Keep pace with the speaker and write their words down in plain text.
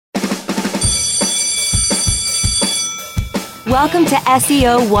Welcome to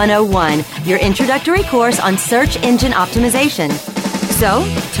SEO 101, your introductory course on search engine optimization. So,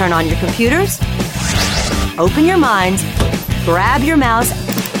 turn on your computers, open your minds, grab your mouse,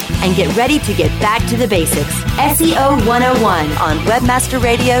 and get ready to get back to the basics. SEO 101 on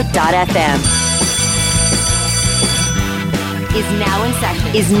webmasterradio.fm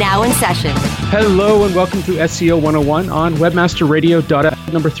is now in session. Hello and welcome to SEO 101 on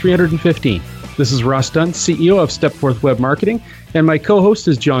webmasterradio.fm number 315. This is Ross Dunn, CEO of Stepforth Web Marketing, and my co-host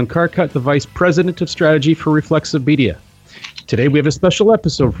is John Carcutt, the Vice President of Strategy for Reflexive Media. Today we have a special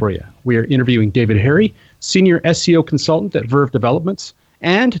episode for you. We are interviewing David Harry, Senior SEO Consultant at Verve Developments,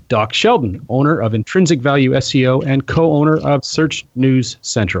 and Doc Sheldon, owner of Intrinsic Value SEO and co-owner of Search News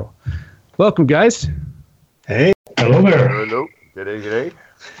Central. Welcome, guys. Hey. Hello there. Hello. G'day.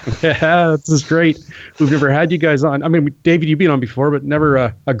 Yeah, this is great. We've never had you guys on. I mean, David, you've been on before, but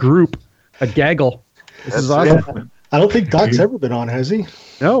never a group. A gaggle. This is awesome. Yeah. I don't think Doc's ever been on, has he?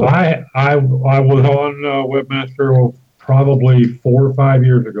 No. I was on Webmaster probably 4 or 5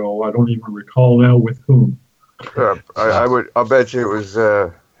 years ago. I don't even recall now with whom. I'll bet you it was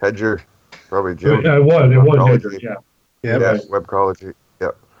Hedger, probably Jim. Yeah, it was Hedger, yeah. Yeah, right. Webcology, yeah.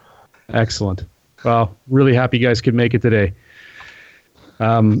 Excellent. Well, really happy you guys could make it today.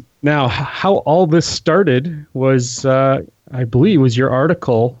 Now, how all this started was, I believe, was your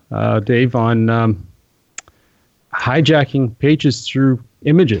article, Dave, on hijacking pages through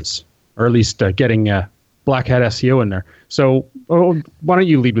images, or at least getting black hat SEO in there. So why don't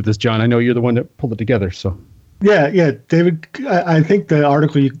you lead with this, John? I know you're the one that pulled it together. So. Yeah, David. I think the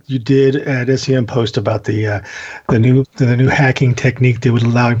article you did at SEM Post about the new hacking technique that was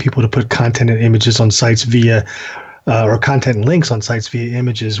allowing people to put content and images on sites via or content and links on sites via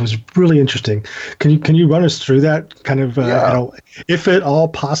images was really interesting. Can you run us through that kind of, if at all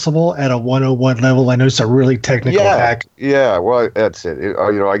possible, at a 101 level? I know it's a really technical hack. Yeah, well, that's it.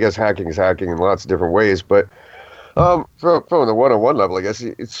 I guess hacking is hacking in lots of different ways, but from the 101 level, I guess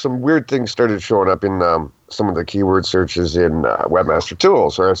some weird things started showing up in some of the keyword searches in Webmaster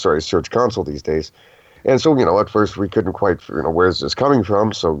Tools, or Search Console these days. And so, at first we couldn't quite, where's this coming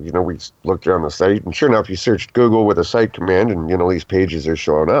from? So, we looked around the site, and sure enough, you searched Google with a site command, and, these pages are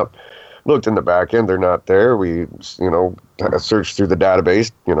showing up. Looked in the back end, they're not there. We, searched through the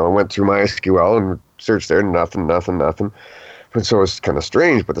database, went through MySQL and searched there, nothing. But so it's kind of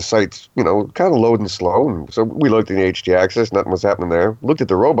strange, but the site's, kind of loading slow. And so we looked in the HT-Access, nothing was happening there. Looked at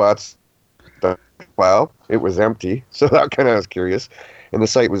the robots, well, it was empty. So that kind of was curious. And the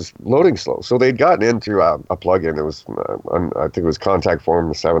site was loading slow. So they'd gotten into a plugin. It was, I think it was Contact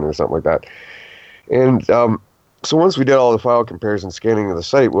Form 7 or something like that. And so once we did all the file comparison scanning of the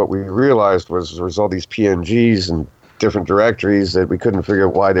site, what we realized was there was all these PNGs and different directories that we couldn't figure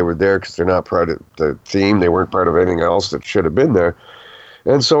out why they were there because they're not part of the theme. They weren't part of anything else that should have been there.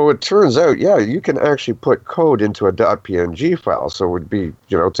 And so it turns out, you can actually put code into a .png file. So it would be,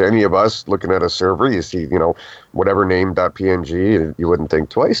 to any of us looking at a server, you see, whatever name .png, and you wouldn't think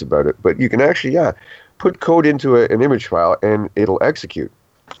twice about it. But you can actually, put code into an image file and it'll execute.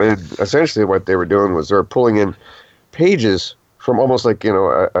 And essentially what they were doing was they're pulling in pages from almost like,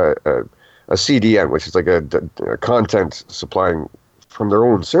 a CDN, which is like a content supplying from their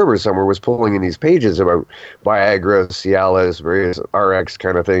own server somewhere, was pulling in these pages about Viagra, Cialis, various RX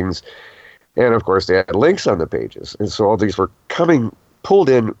kind of things. And of course they had links on the pages. And so all these were pulled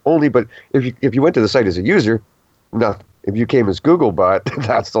in only, but if you went to the site as a user, nothing. If you came as Googlebot,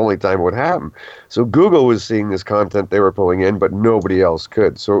 that's the only time it would happen. So Google was seeing this content they were pulling in, but nobody else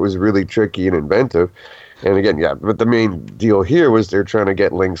could. So it was really tricky and inventive. And again, but the main deal here was they're trying to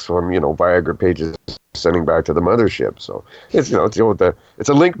get links from, Viagra pages sending back to the mothership. So it's, it's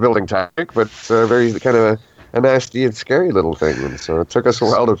a link building tactic, but it's a very kind of a nasty and scary little thing. And so it took us a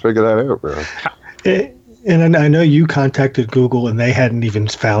while to figure that out, really. And I know you contacted Google and they hadn't even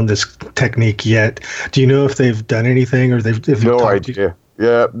found this technique yet. Do you know if they've done anything or if no idea?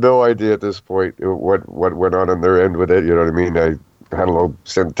 Yeah, no idea at this point what went on their end with it. You know what I mean? I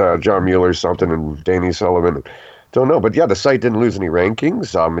sent John Mueller something and Danny Sullivan. Don't know, but the site didn't lose any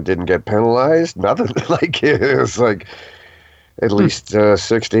rankings. It didn't get penalized. Nothing. It was like at least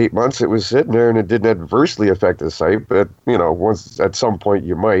 6 to 8 months it was sitting there, and it didn't adversely affect the site. But once at some point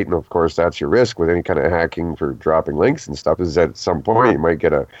you might, and of course that's your risk with any kind of hacking for dropping links and stuff. Is that at some point you might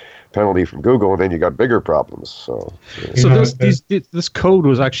get a penalty from Google, and then you got bigger problems. So this code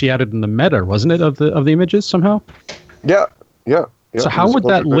was actually added in the meta, wasn't it, of the images somehow? Yeah. So how would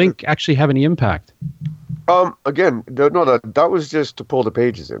that link actually have any impact? Again, that was just to pull the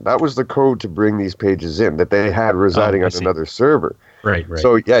pages in. That was the code to bring these pages in that they had residing on another server. Right.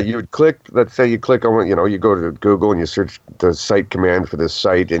 So yeah, you would click. Let's say you click on, you go to Google and you search the site command for this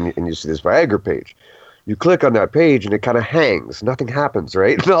site, and you see this Viagra page. You click on that page and it kind of hangs. Nothing happens,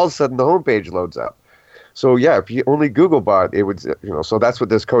 right? And all of a sudden the homepage loads up. So yeah, if you only Googlebot, it would, so that's what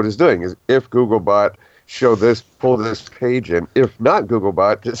this code is doing. Is if Googlebot pull this page in. If not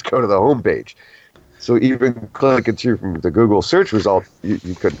Googlebot, just go to the homepage. So even clicking through from the Google search result, you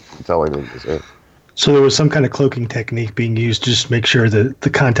couldn't tell anything was there. So there was some kind of cloaking technique being used to just make sure that the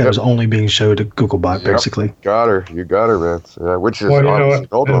content was only being showed to Googlebot, basically. You got her, man. Yeah, which is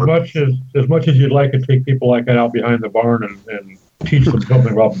as much as you'd like to take people like that out behind the barn and teach them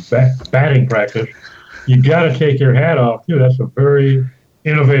something about batting practice, you got to take your hat off too. That's a very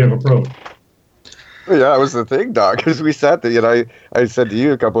innovative approach. Yeah, that was the thing, Doc, because we sat there, I said to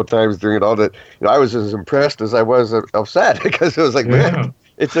you a couple of times during it all that, I was as impressed as I was upset, because it was like, man,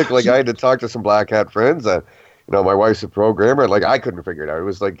 it took, I had to talk to some black hat friends that, my wife's a programmer, I couldn't figure it out. It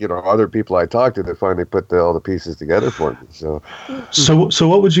was other people I talked to that finally put all the pieces together for me. So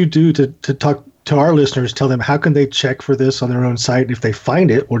what would you do to talk to our listeners, tell them how can they check for this on their own site? If they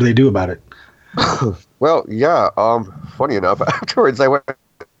find it, what do they do about it? Well, yeah, funny enough, afterwards I went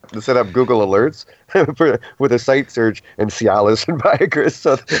to set up Google Alerts with a site search and Cialis and Viagra,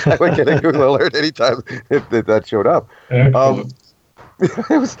 so I would get a Google alert anytime if that showed up.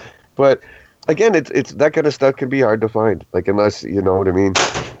 But again, it's that kind of stuff can be hard to find, unless you know what I mean,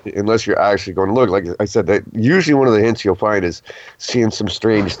 unless you're actually going to look. Like I said, that usually one of the hints you'll find is seeing some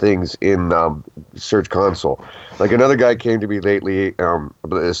strange things in Search Console. Like another guy came to me lately,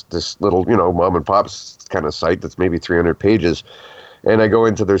 this little mom and pop's kind of site that's maybe 300 pages. And I go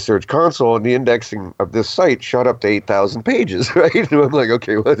into their Search Console, and the indexing of this site shot up to 8,000 pages, right? And I'm like,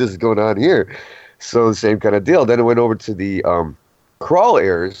 okay, what is going on here? So the same kind of deal. Then it went over to the crawl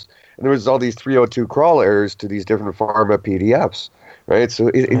errors, and there was all these 302 crawl errors to these different pharma PDFs, right?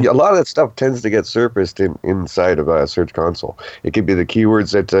 So a lot of that stuff tends to get surfaced inside of Search Console. It could be the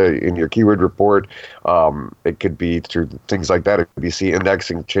keywords that in your keyword report. It could be through things like that. If you see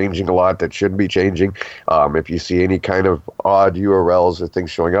indexing changing a lot that shouldn't be changing. If you see any kind of odd URLs or things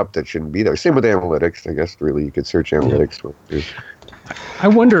showing up that shouldn't be there. Same with analytics. I guess really you could search analytics. I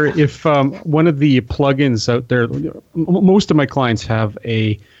wonder if one of the plugins out there, most of my clients have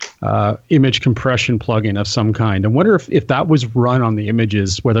a image compression plugin of some kind. I wonder if that was run on the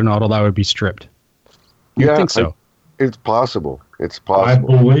images, whether or not all that would be stripped. You think so? It's possible. I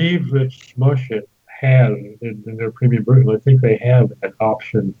believe that Smush has in their premium version. I think they have an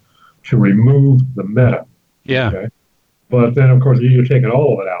option to remove the meta. Yeah. Okay? But then, of course, you're taking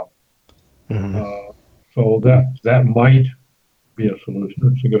all of it out. Mm-hmm. So that might be a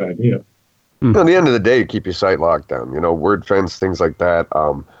solution. It's a good idea. At the end of the day, keep your site locked down. Word fence, things like that.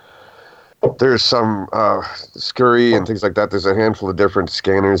 There's some Scurry and things like that. There's a handful of different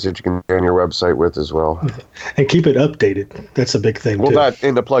scanners that you can scan your website with as well. And keep it updated. That's a big thing, too. Well, that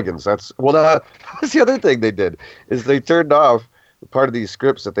in the plugins. That's the other thing they did is they turned off part of these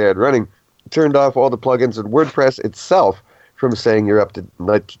scripts that they had running, turned off all the plugins in WordPress itself from saying you're up to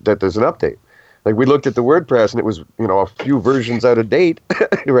that there's an update. Like we looked at the WordPress and it was, a few versions out of date,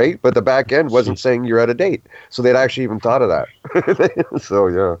 right? But the back end wasn't saying you're out of date. So they'd actually even thought of that. So,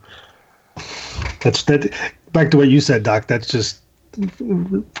 yeah. That's back to what you said, Doc. That's just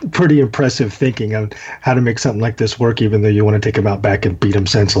pretty impressive thinking on how to make something like this work, even though you want to take them out back and beat them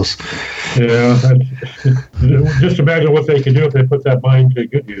senseless. Yeah. Just imagine what they can do if they put that mind to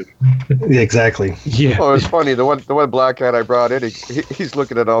good use. Yeah, exactly. Yeah. Oh, it's funny. The one black hat I brought in, he's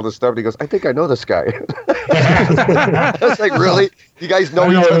looking at all this stuff and he goes, I think I know this guy. I was like, really? You guys know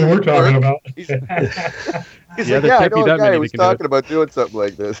what we're talking about. He's like, I know a guy who was talking about doing something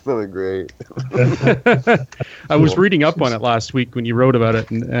like this. Nothing great. I was reading up on it last week when you wrote about it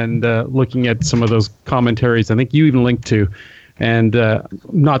and looking at some of those commentaries. I think you even linked to. And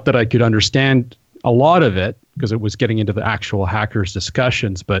not that I could understand a lot of it because it was getting into the actual hackers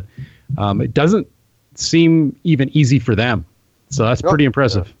discussions, but it doesn't seem even easy for them. So that's pretty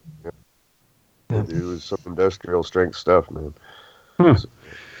impressive. Yeah. It was some industrial strength stuff, man. Huh.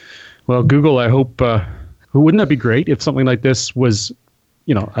 Well, Google, I hope... wouldn't that be great if something like this was,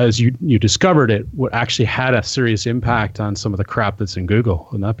 as you discovered it, would actually had a serious impact on some of the crap that's in Google?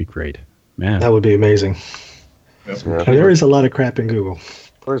 Wouldn't that be great? Man. That would be amazing. Yeah. There is a lot of crap in Google.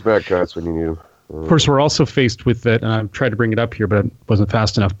 Where's bad cuts when you need them? Of course, we're also faced with that, and I've tried to bring it up here, but it wasn't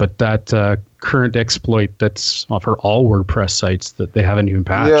fast enough, but that current exploit that's for all WordPress sites that they haven't even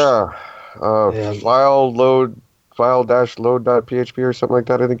patched. Yeah. File-load.php or something like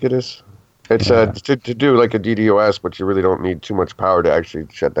that, I think it is. It's to do like a DDoS, but you really don't need too much power to actually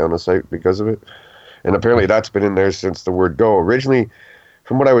shut down a site because of it. And apparently that's been in there since the word go. Originally,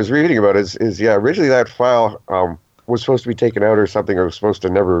 from what I was reading about, originally that file was supposed to be taken out or something, or was supposed to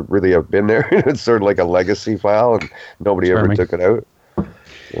never really have been there. It's sort of like a legacy file, and nobody ever took it out.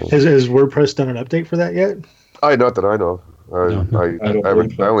 So. Has WordPress done an update for that yet? Not that I know.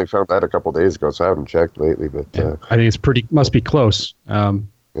 I only found that a couple of days ago, so I haven't checked lately. But I think it's must be close.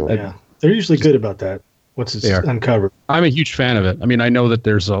 They're usually good about that once it's uncovered. I'm a huge fan of it. I mean, I know that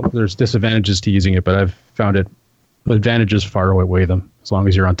there's disadvantages to using it, but I've found advantages far outweigh them as long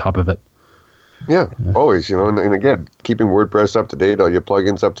as you're on top of it. Yeah, always, and again, keeping WordPress up to date, all your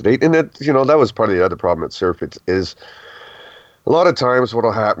plugins up to date, and that was part of the other problem at Surf. Is a lot of times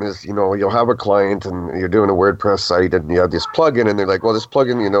what'll happen is, you'll have a client and you're doing a WordPress site and you have this plugin and they're like, well, this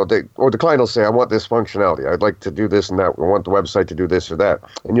plugin, or the client will say, I want this functionality. I'd like to do this and that. I want the website to do this or that.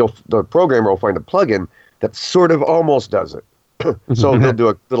 And the programmer will find a plugin that sort of almost does it. So they'll do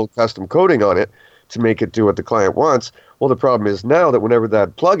a little custom coding on it to make it do what the client wants. Well, the problem is now that whenever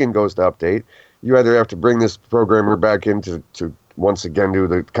that plugin goes to update, you either have to bring this programmer back in to once again do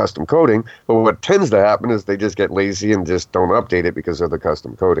the custom coding, but what tends to happen is they just get lazy and just don't update it because of the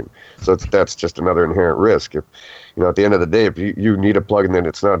custom coding. So that's just another inherent risk. If at the end of the day, if you need a plugin and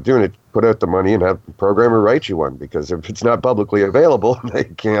it's not doing it, put out the money and have the programmer write you one, because if it's not publicly available, they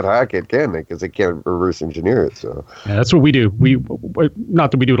can't hack it, can they? Because they can't reverse engineer it. So that's what we do. We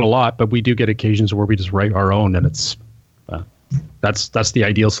not that we do it a lot, but we do get occasions where we just write our own, and it's that's the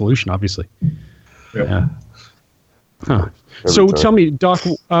ideal solution, obviously. Yep. Yeah. Huh. So tell me, Doc,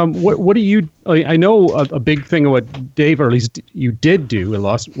 what do you? I know a big thing of what Dave, or at least you did do a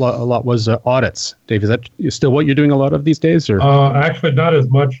lot was audits. Dave, is that still what you're doing a lot of these days, or? Actually, not as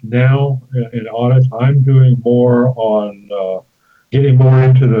much now in audits. I'm doing more on getting more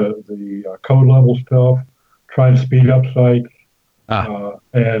into the code level stuff, trying to speed up sites,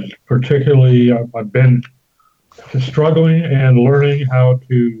 and particularly I've been struggling and learning how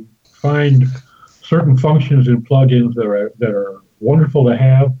to find certain functions in plugins that are wonderful to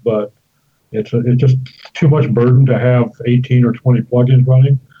have, but it's just too much burden to have 18 or 20 plugins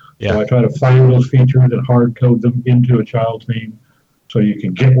running. Yeah. So I try to find those features and hard code them into a child theme so you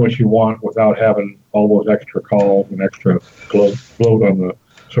can get what you want without having all those extra calls and extra load on the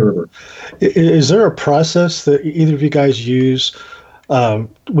server. Is there a process that either of you guys use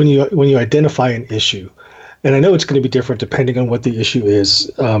when you identify an issue? And I know it's going to be different depending on what the issue is,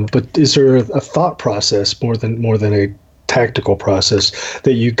 but is there a thought process more than a tactical process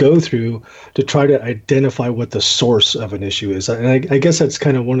that you go through to try to identify what the source of an issue is? And I guess that's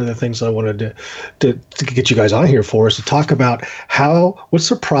kind of one of the things I wanted to get you guys on here for, is to talk about what's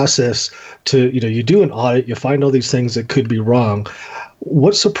the process to, you do an audit, you find all these things that could be wrong.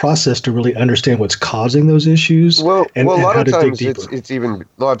 What's the process to really understand what's causing those issues? Well, a lot of times it's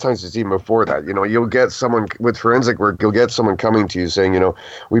even before that. You'll get someone with forensic work. You'll get someone coming to you saying,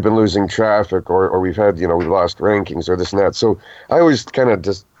 we've been losing traffic, or we've had, we lost rankings, or this and that. So I always kind of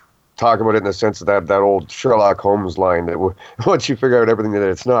just talk about it in the sense of that old Sherlock Holmes line that once you figure out everything that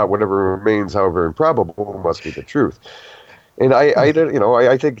it's not, whatever remains, however improbable, must be the truth. And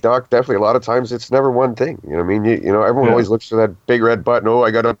I think, Doc, definitely a lot of times it's never one thing. Everyone always looks for that big red button. Oh, I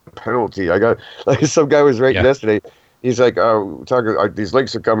got a penalty. Like some guy was writing yesterday. He's like, these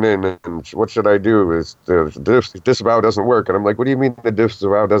links are coming in, and what should I do? Is the disavow doesn't work? And I'm like, what do you mean the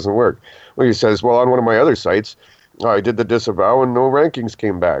disavow doesn't work? Well, he says, well, on one of my other sites, I did the disavow and no rankings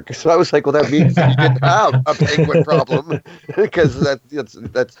came back. So I was like, well, that means you didn't have a penguin problem, because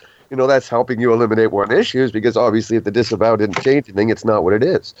that's helping you eliminate one issue, because obviously if the disavow didn't change anything, it's not what it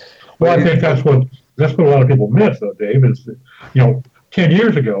is. Well, I think that's what a lot of people miss, though, Dave, is that, 10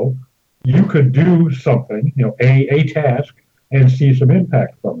 years ago, you could do something, a task, and see some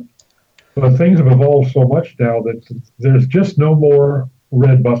impact from it. But things have evolved so much now that there's just no more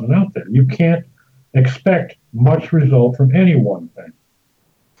red button out there. You can't expect much result from any one thing.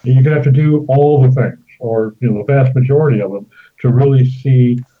 You're going to have to do all the things, or the vast majority of them, to really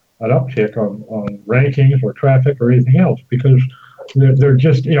see an uptick on rankings or traffic or anything else, because they're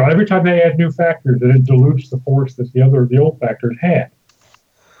just, every time they add new factors, it dilutes the force that the old factors had.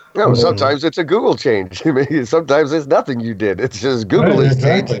 No, sometimes it's a Google change. Sometimes it's nothing you did. It's just Google is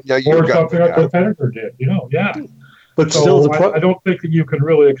changed. Yeah, or something a competitor did, But so still, I don't think that you can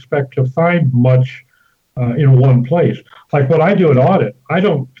really expect to find much in one place. Like what I do in audit, I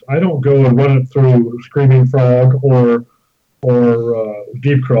don't go and run it through Screaming Frog or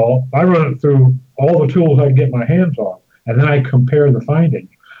Deep Crawl. I run it through all the tools I can get my hands on, and then I compare the findings.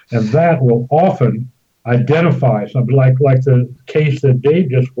 And that will often identify something like the case that Dave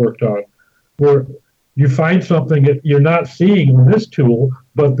just worked on. where you find something that you're not seeing in this tool,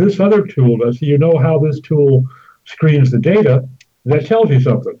 but this other tool does. So you know how this tool screens the data. That tells you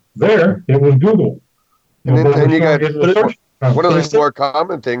something. There, it was Google. And then you got one of the the more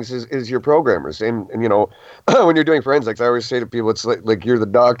common things is your programmers. And you know, when you're doing forensics, I always say to people, it's like you're the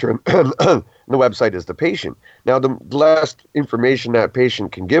doctor and the website is the patient. Now, the less information that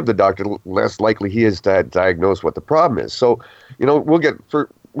patient can give the doctor, the less likely he is to diagnose what the problem is. So, you know, we'll get for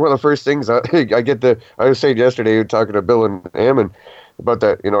one of the first things I was saying yesterday, you were talking to Bill and Ammon about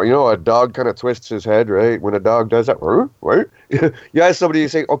that. You know, a dog kind of twists his head, right? When a dog does that, what? You ask somebody, you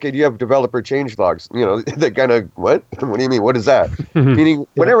say, okay, do you have developer change logs? You know, they kind of, what? What do you mean? What is that? Meaning,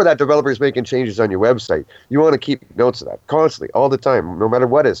 whenever that developer is making changes on your website, you want to keep notes of that constantly, all the time, no matter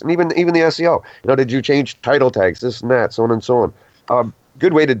what is. And even the SEO. You know, did you change title tags, this and that, so on and so on.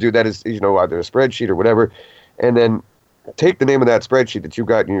 Good way to do that is, you know, either a spreadsheet or whatever, and then take the name of that spreadsheet that you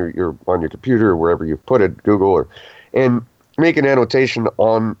got in your on your computer or wherever you put it, Google, and make an annotation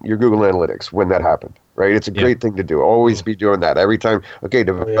on your Google Analytics when that happened, right? It's a great thing to do. Always be doing that. Every time, okay,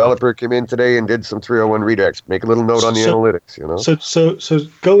 developer came in today and did some 301 redirects, make a little note on the analytics, you know? So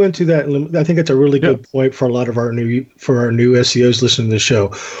go into that. I think that's a really good point for a lot of our new SEOs listening to the show.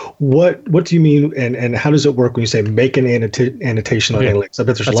 What do you mean, and how does it work when you say make an annotation on analytics? I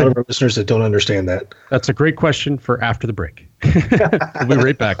bet there's a lot of our listeners that don't understand that. That's a great question for after the break. We'll be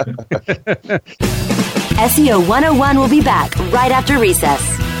right back. SEO 101 will be back right after recess.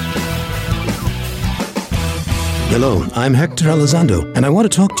 Hello, I'm Hector Elizondo, and I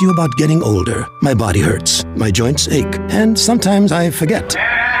want to talk to you about getting older. My body hurts, my joints ache, and sometimes I forget.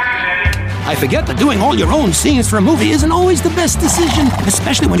 I forget that doing all your own scenes for a movie isn't always the best decision,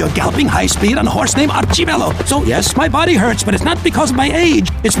 especially when you're galloping high speed on a horse named Archibello. So yes, my body hurts, but it's not because of my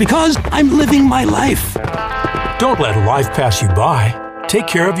age. It's because I'm living my life. Don't let life pass you by. Take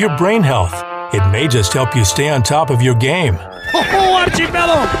care of your brain health. It may just help you stay on top of your game. Oh,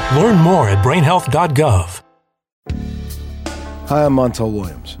 Archibello! Learn more at brainhealth.gov. Hi, I'm Montel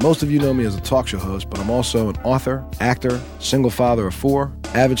Williams. Most of you know me as a talk show host, but I'm also an author, actor, single father of 4,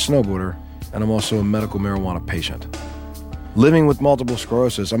 avid snowboarder, and I'm also a medical marijuana patient. Living with multiple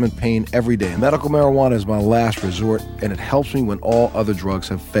sclerosis, I'm in pain every day. Medical marijuana is my last resort, and it helps me when all other drugs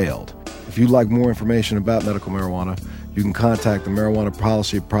have failed. If you'd like more information about medical marijuana, you can contact the Marijuana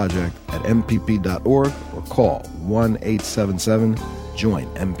Policy Project at mpp.org or call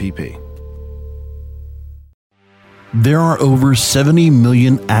 1-877-JOIN-MPP. There are over 70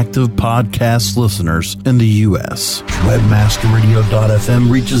 million active podcast listeners in the U.S. Webmasterradio.fm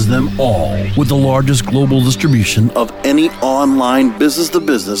reaches them all with the largest global distribution of any online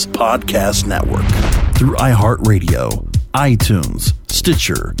business-to-business podcast network. Through iHeartRadio, iTunes,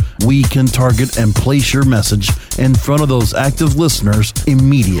 Stitcher, we can target and place your message in front of those active listeners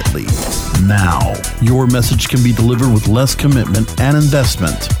immediately. Now, your message can be delivered with less commitment and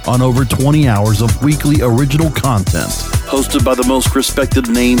investment on over 20 hours of weekly original content hosted by the most respected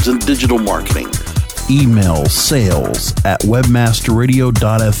names in digital marketing. Email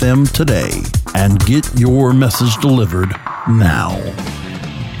sales@webmasterradio.fm today and get your message delivered now.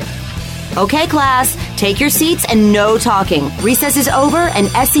 Okay, class, take your seats and no talking. Recess is over and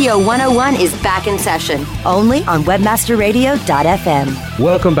SEO 101 is back in session, only on webmasterradio.fm.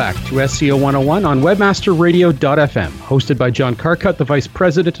 Welcome back to SEO 101 on webmasterradio.fm, hosted by John Carcutt, the Vice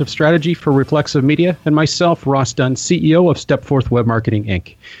President of Strategy for Reflexive Media, and myself, Ross Dunn, CEO of Stepforth Web Marketing,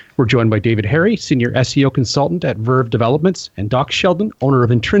 Inc. We're joined by David Harry, Senior SEO Consultant at Verve Developments, and Doc Sheldon, owner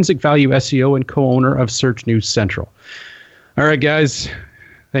of Intrinsic Value SEO and co-owner of Search News Central. All right, guys.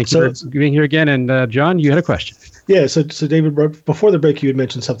 Thank you for being here again. And John, you had a question. Yeah. So David, before the break, you had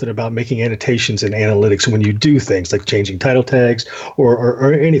mentioned something about making annotations in analytics when you do things like changing title tags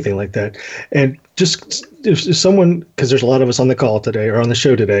or anything like that. And just if someone, because there's a lot of us on the call today or on the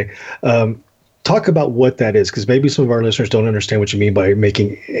show today, talk about what that is, because maybe some of our listeners don't understand what you mean by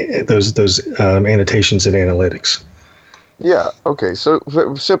making those annotations in analytics. Yeah. Okay. So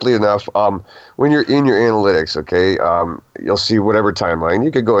simply enough, when you're in your analytics, okay, you'll see whatever timeline.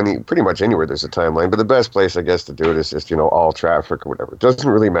 You could go pretty much anywhere there's a timeline, but the best place, I guess, to do it is just, all traffic or whatever. It doesn't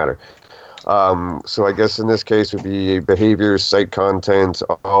really matter. So I guess in this case would be behaviors, site content,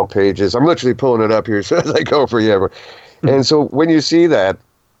 all pages. I'm literally pulling it up here so as I go for you. And so when you see that,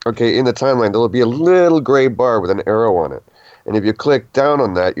 okay, in the timeline, there'll be a little gray bar with an arrow on it. And if you click down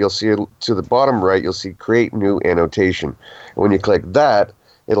on that, you'll see to the bottom right, you'll see create new annotation. And when you click that,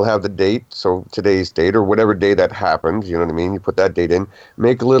 it'll have the date, so today's date or whatever day that happened, you know what I mean? You put that date in,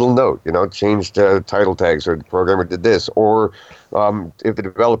 make a little note, change the title tags or the programmer did this, or If the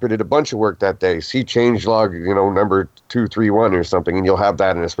developer did a bunch of work that day, see changelog, number 231 or something, and you'll have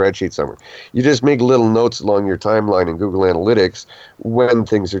that in a spreadsheet somewhere. You just make little notes along your timeline in Google Analytics when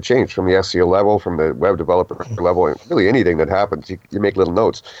things are changed from the SEO level, from the web developer level, and really anything that happens, you make little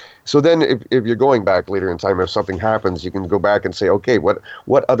notes. So then if you're going back later in time, if something happens, you can go back and say, okay, what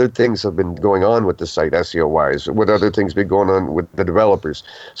other things have been going on with the site SEO-wise? What other things been going on with the developers?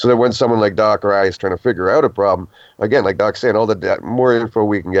 So that when someone like Doc or I is trying to figure out a problem, again, like Doc's saying, all the more info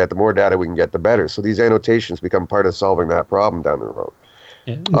we can get, the more data we can get, the better. So these annotations become part of solving that problem down the road.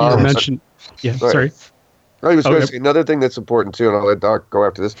 Yeah, you mentioned, sorry. I was going to say another thing that's important too, and I'll let Doc go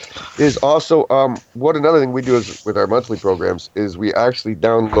after this, is also another thing we do is with our monthly programs is we actually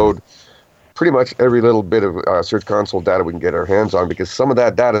download pretty much every little bit of Search Console data we can get our hands on, because some of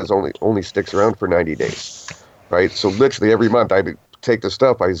that data is only sticks around for 90 days, right? So literally every month I take the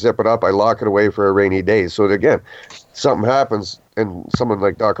stuff, I zip it up, I lock it away for a rainy day. So that, again, something happens and someone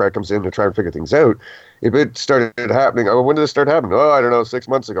like Doc Wright comes in to try and figure things out. If it started happening, when did it start happening? I don't know, 6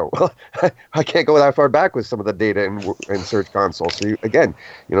 months ago. Well, I can't go that far back with some of the data in Search Console. So again,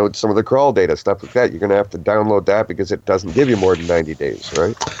 some of the crawl data, stuff like that, you're going to have to download that because it doesn't give you more than 90 days,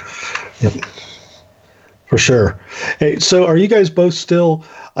 right? Yep. For sure. Hey, so are you guys both still,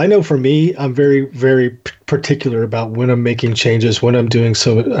 I know for me, I'm very, very particular about when I'm making changes, when I'm doing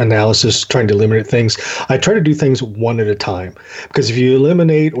some analysis, trying to eliminate things. I try to do things one at a time, because if you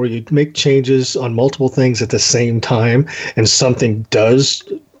eliminate or you make changes on multiple things at the same time and something does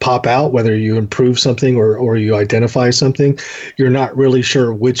pop out, whether you improve something or you identify something, you're not really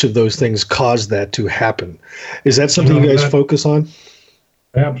sure which of those things caused that to happen. Is that something you guys focus on?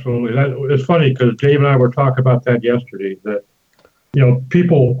 Absolutely. It's funny because Dave and I were talking about that yesterday, that,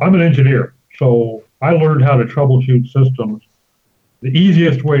 I'm an engineer, so I learned how to troubleshoot systems the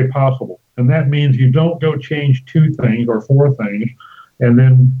easiest way possible. And that means you don't go change 2 things or 4 things and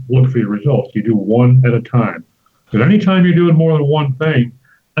then look for your results. You do one at a time. Because anytime you're doing more than one thing,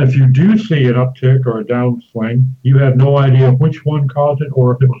 if you do see an uptick or a downswing, you have no idea which one caused it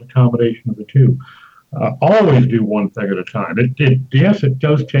or if it was a combination of the two. Always do one thing at a time. Yes, it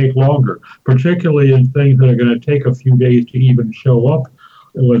does take longer, particularly in things that are going to take a few days to even show up,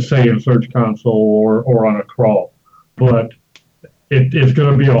 let's say in Search Console or on a crawl. But it's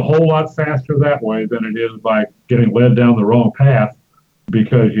going to be a whole lot faster that way than it is by getting led down the wrong path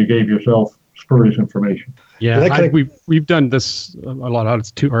because you gave yourself spurious information. Yeah, we've done this a lot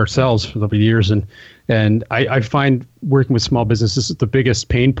to ourselves for the years, and I find working with small businesses is the biggest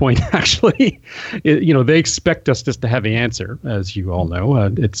pain point. Actually, they expect us just to have the answer, as you all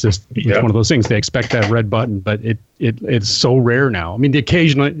know. It's one of those things. They expect that red button, but it's so rare now. I mean,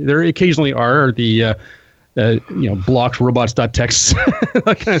 there occasionally are the blocked robots.txt,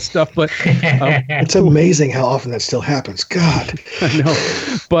 that kind of stuff. But it's amazing how often that still happens. God, I know.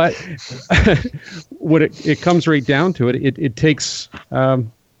 But what it comes right down to it takes.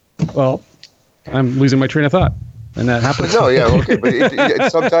 I'm losing my train of thought, and that happens. No, yeah, okay, but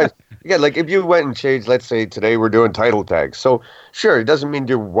it sometimes. Yeah, like if you went and changed, let's say today we're doing title tags. So sure, it doesn't mean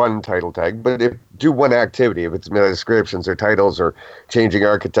do one title tag, but do one activity. If it's descriptions or titles or changing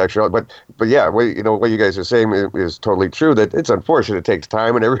architecture. But yeah, what you guys are saying is totally true. That it's unfortunate it takes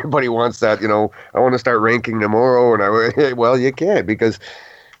time, and everybody wants that. I want to start ranking tomorrow, and well, you can't because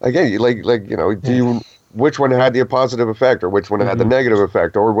again, do you? Which one had the positive effect or which one had the negative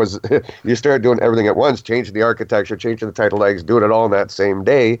effect? Or was you start doing everything at once, changing the architecture, changing the title tags, doing it all in that same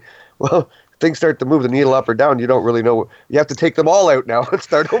day? Well, things start to move the needle up or down. You don't really know. You have to take them all out now and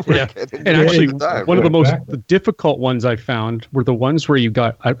start over again. And actually, one of the difficult ones I found were the ones where you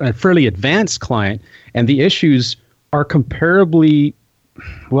got a fairly advanced client and the issues are comparably,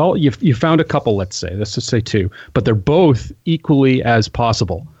 well, you found a couple, let's just say 2, but they're both equally as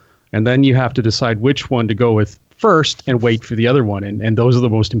possible. And then you have to decide which one to go with first and wait for the other one. And those are the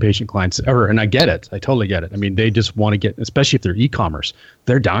most impatient clients ever. And I get it. I totally get it. I mean, they just want to get, especially if they're e-commerce,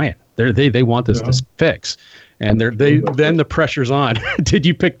 they're dying. They want this fix. And then the pressure's on. Did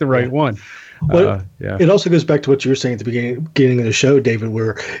you pick the right one? Well, it also goes back to what you were saying at the beginning of the show, David,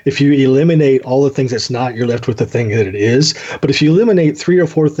 where if you eliminate all the things that's not, you're left with the thing that it is. But if you eliminate 3 or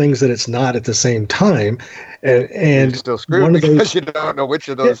 4 things that it's not at the same time, and you're still screwed because you don't know which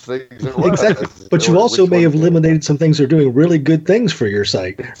of those things it was. Exactly. But you also may have eliminated some things that are doing really good things for your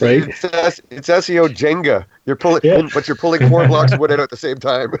site, right? It's SEO Jenga. You're pulling, but you're pulling 4 blocks of wood out at the same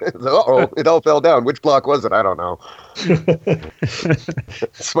time. It all fell down. Which block was it? I don't know.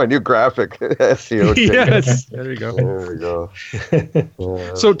 It's my new graphic SEO thing. Yes, there you go. There we go.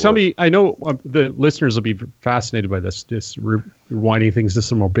 So tell me, I know the listeners will be fascinated by this, rewinding things to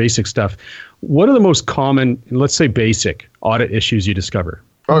some more basic stuff. What are the most common, and let's say basic, audit issues you discover?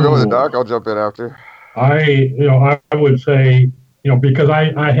 I'll go with the doc. I'll jump in after. I would say, because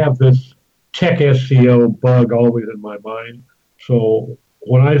I have this tech SEO bug always in my mind. So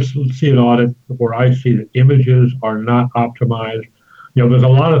when I see an audit where I see that images are not optimized, there's a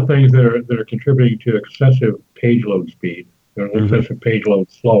lot of things that are contributing to excessive page load speed, excessive page load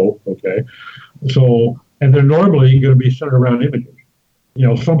flow. Okay, so and they're normally going to be centered around images.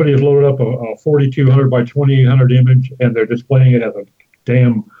 Somebody has loaded up a 4200 by 2800 image and they're displaying it as a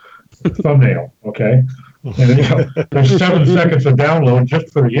damn thumbnail. Okay, and there's 7 seconds of download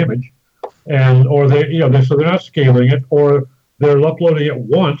just for the image, or so they're not scaling it, or they're uploading it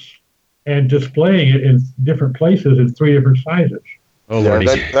once and displaying it in different places in 3 different sizes. Oh,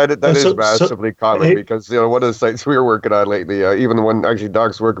 that is massively common because one of the sites we were working on lately, even the one actually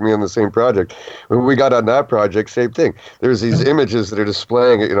Doc's working me on the same project. When we got on that project, same thing. There's these images that are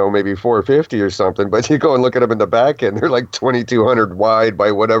displaying maybe 450 or something, but you go and look at them in the back end, they're like 2200 wide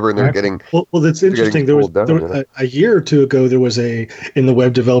by whatever, and they're getting well. That's interesting. There was a year or two ago. There was in the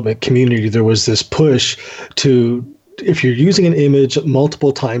web development community, there was this push to, if you're using an image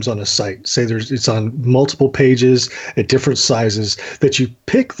multiple times on a site, say it's on multiple pages at different sizes, that you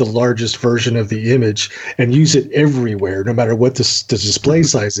pick the largest version of the image and use it everywhere, no matter what the display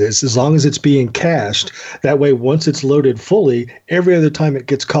size is, as long as it's being cached. That way, once it's loaded fully, every other time it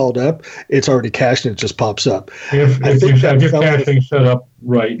gets called up, it's already cached and it just pops up. If you have your caching set up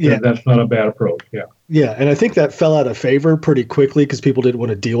right, then that's not a bad approach. Yeah. Yeah, and I think that fell out of favor pretty quickly because people didn't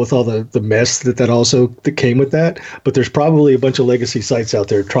want to deal with all the mess that came with that. But there's probably a bunch of legacy sites out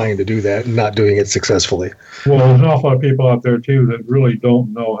there trying to do that and not doing it successfully. Well, there's an awful lot of people out there, too, that really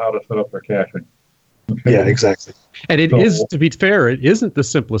don't know how to set up their caching. Okay? Yeah, exactly. And it is, to be fair, it isn't the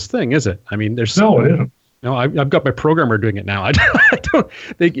simplest thing, is it? I mean, it isn't. No, I've got my programmer doing it now.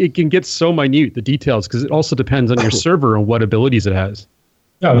 It can get so minute, the details, because it also depends on your server and what abilities it has.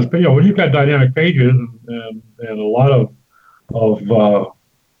 Yeah, when you've got dynamic pages and a lot of not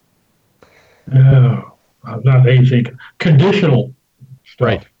async, conditional stuff,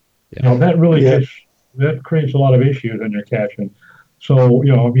 right? Yeah. That really that creates a lot of issues in your caching. So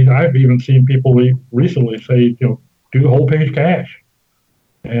I've even seen people recently say do the whole page cache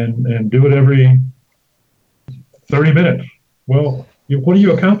and do it every 30 minute. Well, what are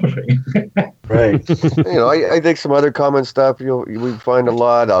you accomplishing? Right. I think some other common stuff we find a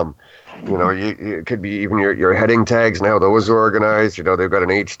lot. It could be even your heading tags and how those are organized. They've got an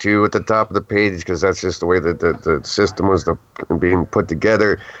H2 at the top of the page because that's just the way that the system was being put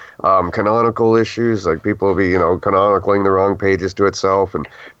together. Canonical issues, like people will be, canonicling the wrong pages to itself, and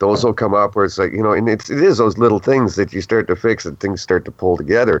those will come up where it's like, and it is those little things that you start to fix and things start to pull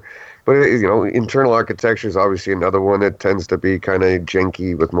together. But, internal architecture is obviously another one that tends to be kind of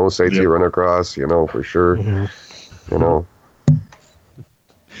janky with most sites you run across, for sure. Mm-hmm.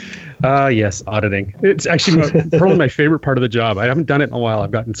 Yes, auditing. It's actually probably my favorite part of the job. I haven't done it in a while.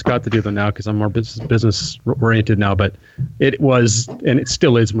 I've gotten Scott to do them now because I'm more business oriented now. But it was, and it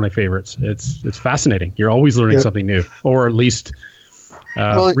still is, one of my favorites. It's fascinating. You're always learning something new, or at least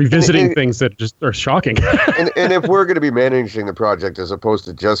revisiting things that just are shocking. and if we're going to be managing the project as opposed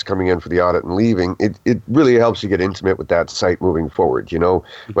to just coming in for the audit and leaving, it really helps you get intimate with that site moving forward.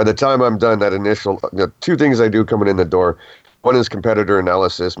 By the time I'm done, that initial 2 things I do coming in the door. One is competitor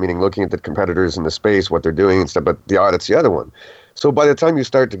analysis, meaning looking at the competitors in the space, what they're doing and stuff, but the audit's the other one. So by the time you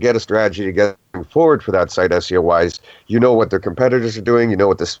start to get a strategy to get forward for that site SEO-wise, you know what their competitors are doing, you know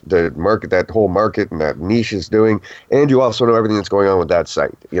what the market, that whole market and that niche is doing, and you also know everything that's going on with that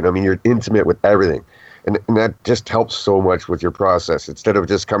site. You're intimate with everything. And that just helps so much with your process. Instead of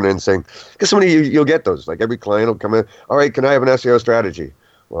just coming in and saying, because so many you'll get those, like every client will come in, all right, can I have an SEO strategy?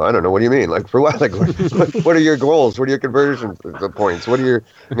 Well, I don't know. What do you mean? Like, for what? Like, what are your goals? What are your conversion points? What are your,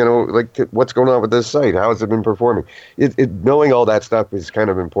 what's going on with this site? How has it been performing? Knowing all that stuff is kind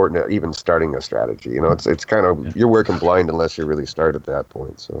of important at even starting a strategy. It's kind of, you're working blind unless you really start at that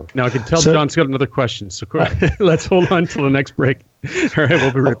point. So now I can tell John's got another question. So let's hold on till the next break. All right,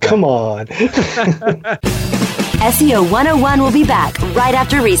 we'll be right back. Come on. SEO 101 will be back right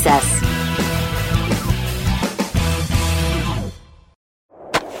after recess.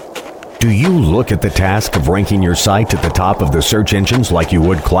 Do you look at the task of ranking your site at the top of the search engines like you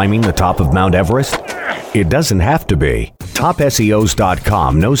would climbing the top of Mount Everest? It doesn't have to be.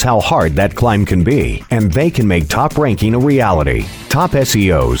 TopSEOs.com knows how hard that climb can be, and they can make top ranking a reality. Top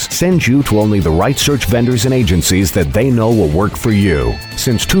SEOs sends you to only the right search vendors and agencies that they know will work for you.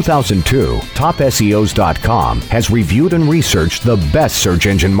 Since 2002, TopSEOs.com has reviewed and researched the best search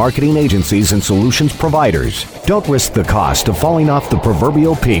engine marketing agencies and solutions providers. Don't risk the cost of falling off the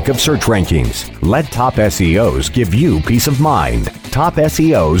proverbial peak of search rankings. Let Top SEOs give you peace of mind.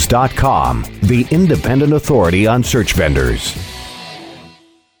 TopSEOs.com, the independent authority on search vendors.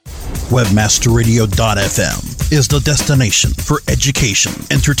 WebmasterRadio.fm is the destination for education,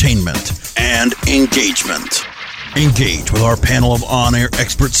 entertainment, and engagement. Engage with our panel of on-air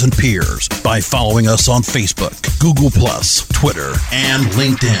experts and peers by following us on Facebook, Google+, Twitter, and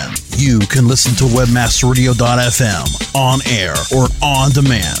LinkedIn. You can listen to WebmasterRadio.fm on air or on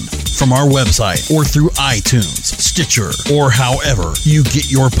demand from our website or through iTunes, Stitcher, or however you get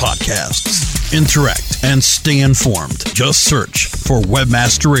your podcasts. Interact and stay informed. Just search for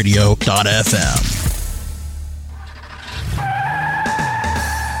WebmasterRadio.fm.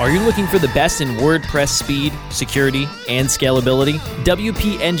 Are you looking for the best in WordPress speed, security, and scalability?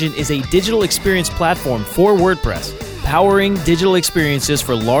 WP Engine is a digital experience platform for WordPress, powering digital experiences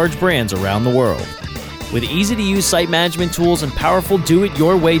for large brands around the world. With easy-to-use site management tools and powerful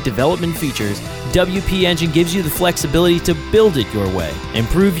do-it-your-way development features, WP Engine gives you the flexibility to build it your way.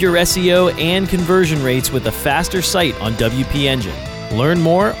 Improve your SEO and conversion rates with a faster site on WP Engine. Learn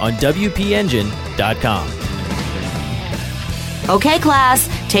more on WPEngine.com. Okay, class,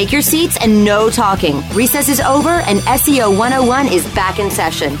 take your seats and no talking. Recess is over and SEO 101 is back in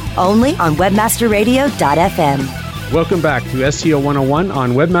session, only on WebmasterRadio.fm. Welcome back to SEO 101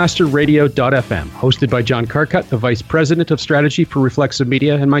 on WebmasterRadio.fm, hosted by John Carcutt, the Vice President of Strategy for Reflexive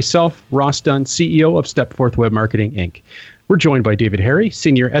Media, and myself, Ross Dunn, CEO of Stepforth Web Marketing, Inc. We're joined by David Harry,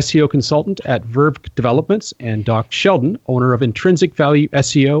 Senior SEO Consultant at Verve Developments, and Doc Sheldon, owner of Intrinsic Value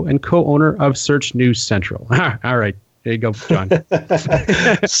SEO and co-owner of Search News Central. All right. There you go, John.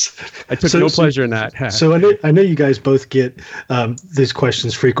 I took no pleasure in that. So I know you guys both get these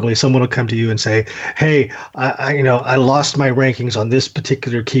questions frequently. Someone will come to you and say, "Hey, I lost my rankings on this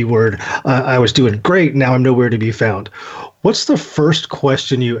particular keyword. I was doing great. Now I'm nowhere to be found." What's the first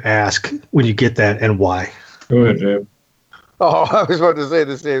question you ask when you get that, and why? Go ahead, Dave. Oh, I was about to say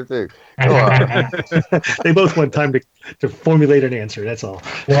the same thing. They both want time to formulate an answer. That's all.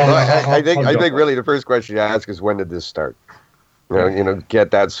 Well, I think really the first question you ask is, when did this start?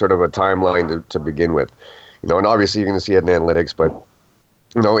 Get that sort of a timeline to begin with. And obviously you're going to see it in analytics, but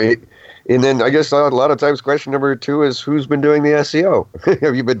and then I guess a lot of times question number 2 is, who's been doing the SEO?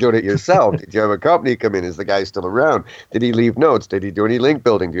 Have you been doing it yourself? Did you have a company come in? Is the guy still around? Did he leave notes? Did he do any link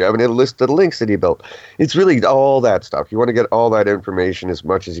building? Do you have any list of the links that he built? It's really all that stuff. You want to get all that information as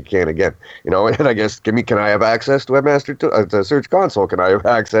much as you can again. And I guess, can I have access to Webmaster to Search Console? Can I have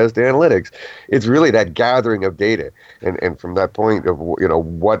access to analytics? It's really that gathering of data. And from that point of,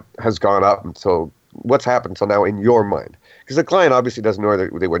 what has gone up until what's happened till now in your mind. Because the client obviously doesn't know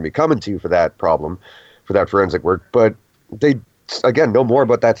that they wouldn't be coming to you for that problem, for that forensic work, but they, again, know more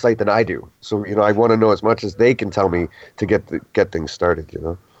about that site than I do. So, I want to know as much as they can tell me to get things started,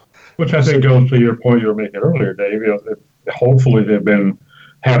 Which I think goes to your point you were making earlier, Dave. Hopefully they've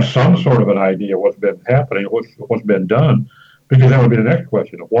have some sort of an idea what's been happening, what's been done, because that would be the next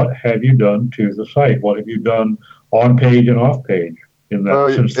question. What have you done to the site? What have you done on page and off page? You know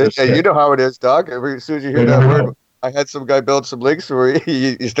how it is, Doc. As soon as you hear that word, I had some guy build some links where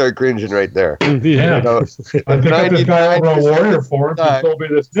you start cringing right there. Yeah. I picked up this guy over on Warrior Forums. He sold me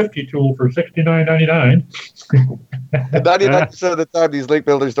this Nifty tool for $69.99. And 99% of the time, these link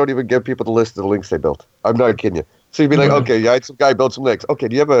builders don't even give people the list of the links they built. I'm not kidding you. So you'd be like, okay, I had some guy build some links. Okay,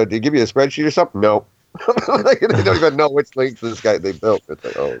 do you give you a spreadsheet or something? No. They don't even know which links they built. It's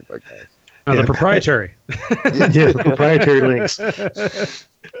like, oh my gosh. The proprietary. Proprietary links.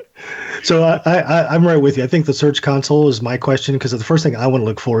 So I'm right with you. I think the Search Console is my question, because the first thing I want to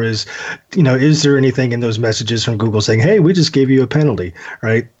look for is, is there anything in those messages from Google saying, "Hey, we just gave you a penalty,"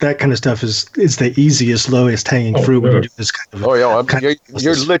 right? That kind of stuff is the easiest, lowest hanging fruit when you do this kind of.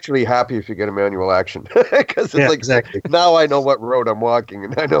 You're literally happy if you get a manual action, because it's exactly. Now I know what road I'm walking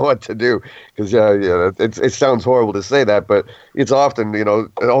and I know what to do. Because it sounds horrible to say that, but it's often oh,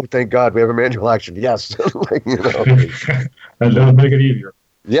 thank God we have a manual action. Yes, that does make it easier.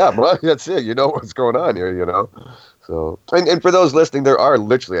 Yeah, well, that's it. You know what's going on here, So, and for those listening, there are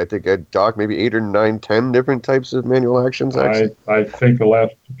literally, I think, Doc, maybe 8 or 9, 10 different types of manual actions. Actually, I think the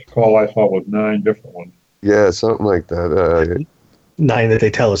last call I saw was 9 different ones. Yeah, something like that. 9 that they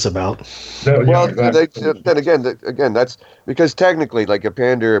tell us about. Well, then again, that's because technically, like a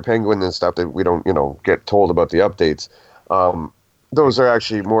panda or a penguin and stuff that we don't, get told about the updates. Those are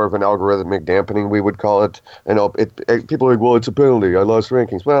actually more of an algorithmic dampening, we would call it. And people are like, well, it's a penalty. I lost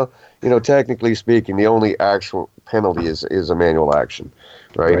rankings. Well, technically speaking, the only actual penalty is a manual action,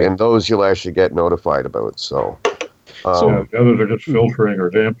 right? And those you'll actually get notified about. So the others are just filtering or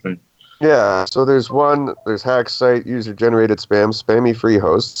dampening. Yeah, so there's hack site, user-generated spam, spammy free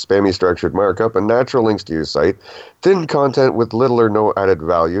hosts, spammy structured markup, and natural links to your site, thin content with little or no added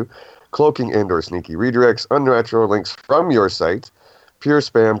value, cloaking and or sneaky redirects, unnatural links from your site, pure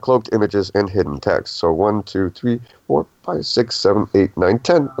spam, cloaked images, and hidden text. So 1, 2, 3, 4, 5, 6, 7, 8, 9,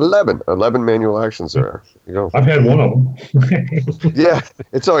 10, 11. 11 manual actions there. You go. I've had one of them. Yeah,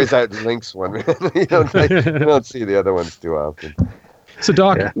 it's always that links one. You don't see the other ones too often. So,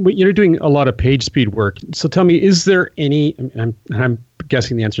 Doc, you're doing a lot of page speed work. So tell me, is there any, I'm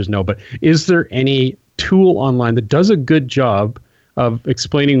guessing the answer is no, but is there any tool online that does a good job of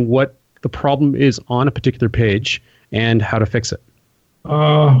explaining what the problem is on a particular page and how to fix it?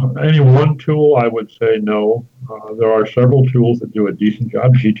 Any one tool, I would say no. There are several tools that do a decent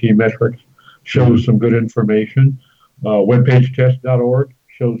job. GTmetrix shows some good information. Webpagetest.org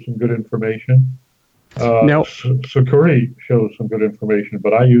shows some good information. Now, Sakuri shows some good information,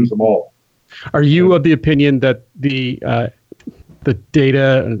 but I use them all. Are you of the opinion that the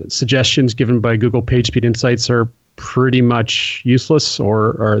data suggestions given by Google PageSpeed Insights are pretty much useless,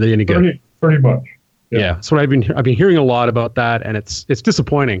 or are they any good? Pretty much. Yeah, that's what I've been hearing a lot about that, and it's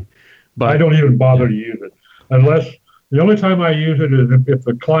disappointing. But I don't even bother to use it unless the only time I use it is if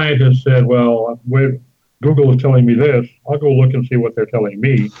the client has said, "Well, Google is telling me this," I'll go look and see what they're telling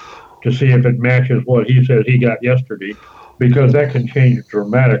me to see if it matches what he said he got yesterday, because that can change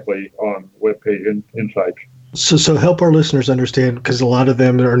dramatically on web page insights. So help our listeners understand, because a lot of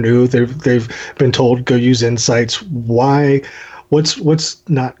them are new. They've been told go use Insights. Why? What's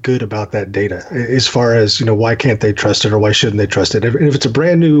not good about that data? As far as why can't they trust it, or why shouldn't they trust it? If it's a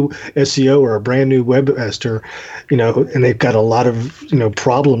brand new SEO or a brand new webmaster, and they've got a lot of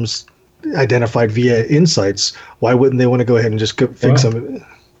problems identified via Insights, why wouldn't they want to go ahead and just fix them?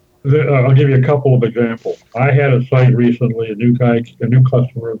 I'll give you a couple of examples. I had a site recently, a new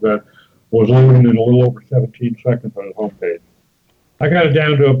customer that was loading in a little over 17 seconds on his homepage. I got it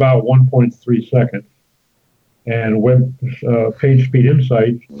down to about 1.3 seconds, and PageSpeed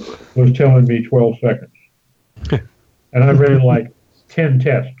Insights was telling me 12 seconds. And I ran like 10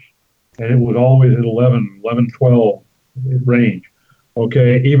 tests, and it was always at 11, 12 range.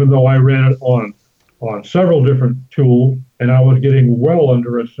 Okay, even though I ran it on several different tools, and I was getting well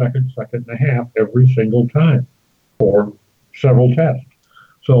under a second and a half every single time for several tests.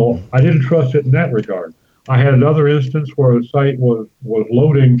 So I didn't trust it in that regard. I had another instance where the site was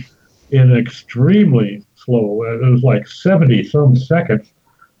loading in extremely slow. It was like 70 some seconds.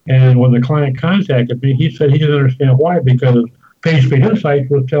 And when the client contacted me, he said he didn't understand why, because PageSpeed Insights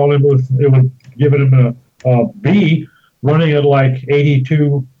was telling him it was giving him a B running at like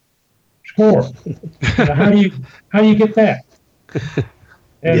 82 score. How do you get that?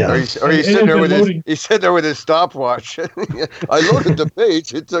 And, Or he's sitting there with his stopwatch. I loaded the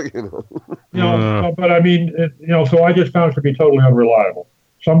page. It took but I mean, so I just found it to be totally unreliable.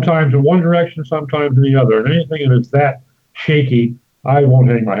 Sometimes in one direction, sometimes in the other. And anything that is that shaky, I won't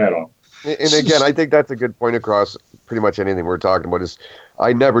hang my hat on. And again, I think that's a good point across pretty much anything we're talking about is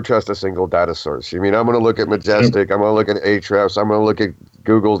I never trust a single data source. I mean, I'm going to look at Majestic, I'm going to look at Ahrefs, I'm going to look at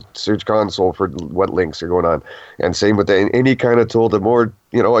Google Search Console for what links are going on. And same with any kind of tool, the more,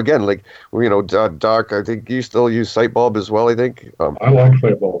 again, like, Doc, I think you still use Sitebulb as well, I think. I like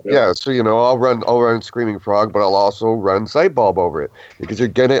Sitebulb, yeah. So, I'll run Screaming Frog, but I'll also run Sitebulb over it. Because you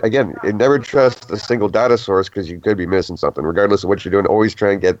never trust a single data source because you could be missing something. Regardless of what you're doing, always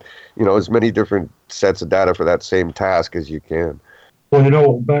try and get, as many different sets of data for that same task as you can.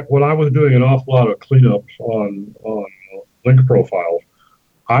 Well, back when I was doing an awful lot of cleanups on link profiles,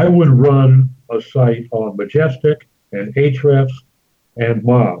 I would run a site on Majestic and Ahrefs and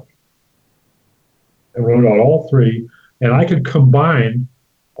Mob. And run on all three, and I could combine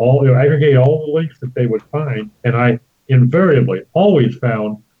aggregate all the links that they would find, and I invariably always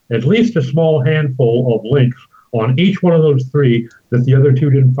found at least a small handful of links on each one of those three that the other two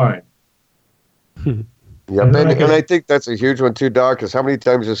didn't find. Yeah, and I think that's a huge one too, Doc, because how many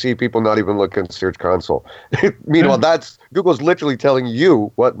times you see people not even look in Search Console? Meanwhile, Google's literally telling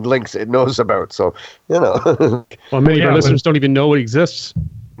you what links it knows about. So, Well, many of our listeners don't even know it exists.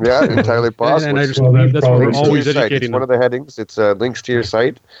 Yeah, entirely possible. And I just believe that's why we're always educating them. It's one of the headings. It's links to your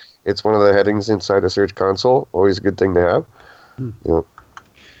site. It's one of the headings inside the Search Console. Always a good thing to have. Yeah.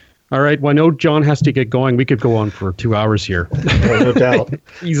 All right. Well, I know John has to get going. We could go on for 2 hours here. No doubt.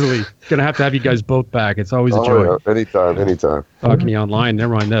 Easily. Going to have you guys both back. It's always a joy. Yeah. Anytime. Talking to you online.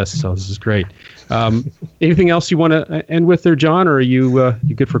 Never mind this. So this is great. Anything else you want to end with there, John, or are you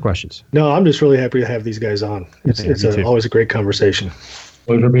good for questions? No, I'm just really happy to have these guys on. It's always a great conversation.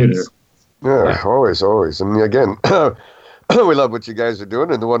 Pleasure being here. Yeah, always. And again, we love what you guys are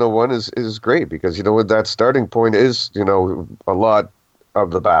doing, and the 101 is great because, that starting point is, a lot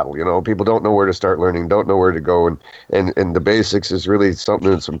of the battle. People don't know where to start learning, don't know where to go, and the basics is really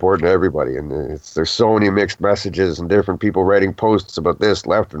something that's important to everybody. And there's so many mixed messages and different people writing posts about this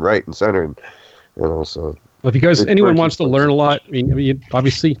left and right and center, and so. Well, if you guys, anyone wants to learn a lot, I mean,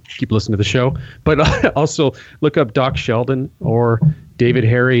 obviously keep listening to the show, but also look up Doc Sheldon or David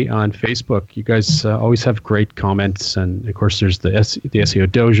Harry on Facebook. You guys always have great comments, and of course, there's the SEO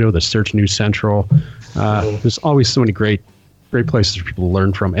Dojo, the Search News Central. There's always so many great places for people to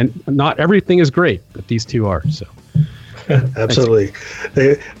learn from, and not everything is great, but these two are. So, absolutely,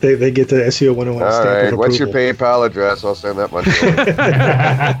 they get the SEO 101. All right, what's your PayPal address? I'll send that money.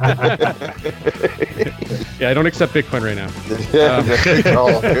 Yeah, I don't accept Bitcoin right now. Good call.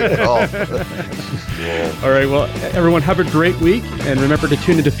 Yeah. All right, well, everyone have a great week, and remember to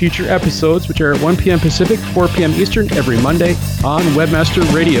tune into future episodes, which are at 1 p.m. Pacific, 4 p.m. Eastern every Monday on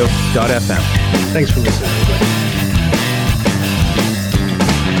webmasterradio.fm. Thanks for listening, everybody.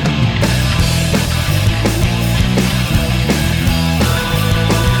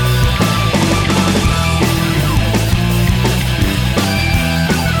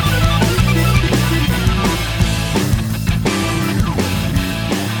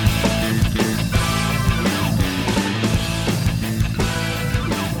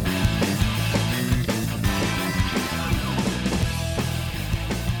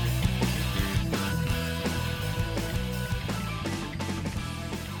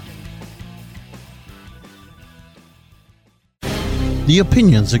 The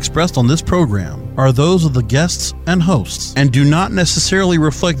opinions expressed on this program are those of the guests and hosts and do not necessarily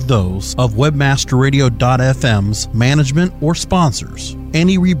reflect those of webmasterradio.fm's management or sponsors.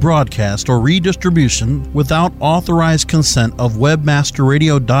 Any rebroadcast or redistribution without authorized consent of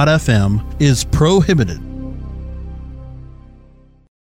webmasterradio.fm is prohibited.